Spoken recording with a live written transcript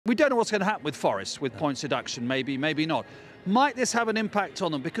we don't know what's going to happen with Forest, with points deduction, maybe, maybe not. Might this have an impact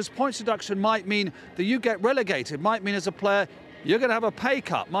on them? Because points deduction might mean that you get relegated, might mean as a player you're going to have a pay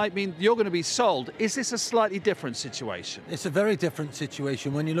cut, might mean you're going to be sold. Is this a slightly different situation? It's a very different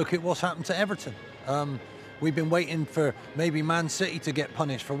situation when you look at what's happened to Everton. We've been waiting for maybe Man City to get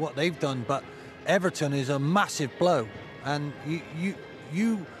punished for what they've done, but Everton is a massive blow. And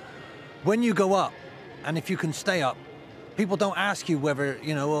you when you go up, and if you can stay up, people don't ask you whether,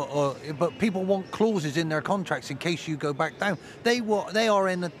 you know, but people want clauses in their contracts in case you go back down. They are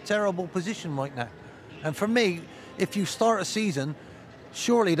in a terrible position right now. And for me, if you start a season,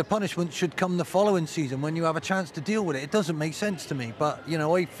 surely the punishment should come the following season when you have a chance to deal with it. It doesn't make sense to me, but, you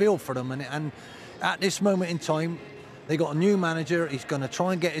know, I feel for them. And at this moment in time, they got a new manager. He's going to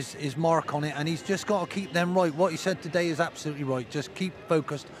try and get his mark on it, and he's just got to keep them right. What he said today is absolutely right. Just keep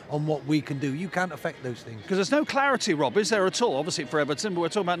focused on what we can do. You can't affect those things. Because there's no clarity, Rob, is there at all? Obviously for Everton, but we're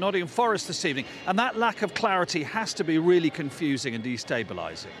talking about Nottingham Forest this evening, and that lack of clarity has to be really confusing and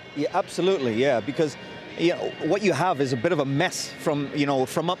destabilising. Yeah, absolutely, yeah, because what you have is a bit of a mess from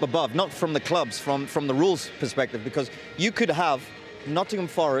up above, not from the clubs, from the rules perspective, because you could have Nottingham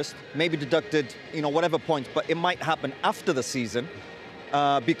Forest maybe deducted, whatever points, but it might happen after the season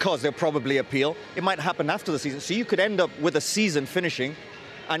because they'll probably appeal. It might happen after the season. So you could end up with a season finishing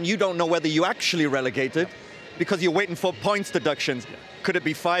and you don't know whether you actually relegated because you're waiting for points deductions. Could it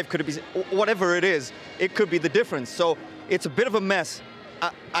be 5? Could it be whatever it is? It could be the difference. So it's a bit of a mess.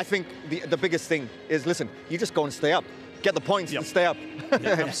 I think the biggest thing is, listen, you just go and stay up. Get the points and stay up.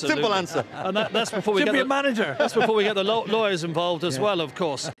 Yeah, Simple answer. And that's before we Should get be a manager. That's before we get the lawyers involved as well, of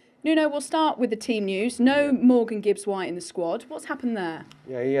course. Nuno, we'll start with the team news. No Morgan Gibbs-White in the squad. What's happened there?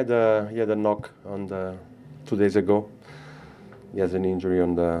 Yeah, he had a knock on 2 days ago. He has an injury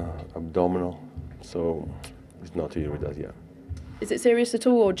on the abdominal, so he's not here with us yet. Is it serious at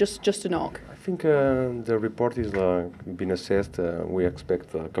all, or just a knock? I think the report is been assessed. We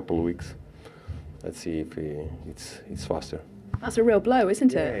expect a couple of weeks. Let's see if it's faster. That's a real blow,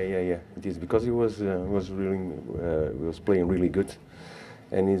 isn't it? Yeah. It is, because he was playing really good,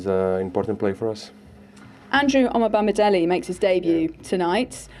 and he's an important player for us. Andrew Omobamidele makes his debut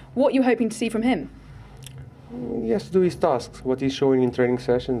tonight. What are you hoping to see from him? He has to do his tasks. What he's showing in training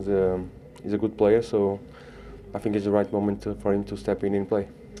sessions, he's a good player, so I think it's the right moment for him to step in and play.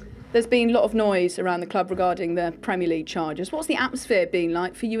 There's been a lot of noise around the club regarding the Premier League charges. What's the atmosphere being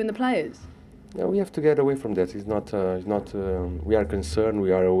like for you and the players? Yeah, we have to get away from that. It's not. We are concerned.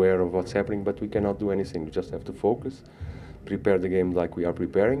 We are aware of what's happening, but we cannot do anything. We just have to focus, prepare the game like we are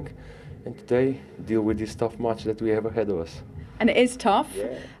preparing, and today deal with this tough match that we have ahead of us. And it is tough. Yeah.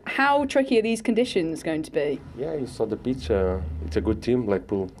 How tricky are these conditions going to be? Yeah, you saw the pitch. It's a good team.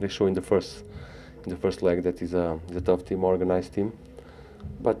 Blackpool, they show in the first leg that is a tough team, organized team.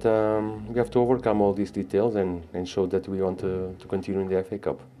 But we have to overcome all these details and show that we want to continue in the FA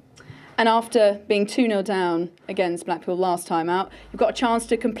Cup. And after being 2-0 down against Blackpool last time out, you've got a chance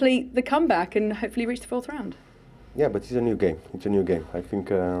to complete the comeback and hopefully reach the 4th round. Yeah, but it's a new game. It's a new game. I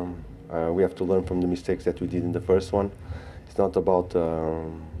think we have to learn from the mistakes that we did in the first one. It's not about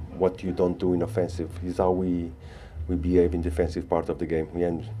what you don't do in offensive. It's how we behave in defensive part of the game.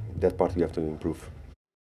 And that part we have to improve.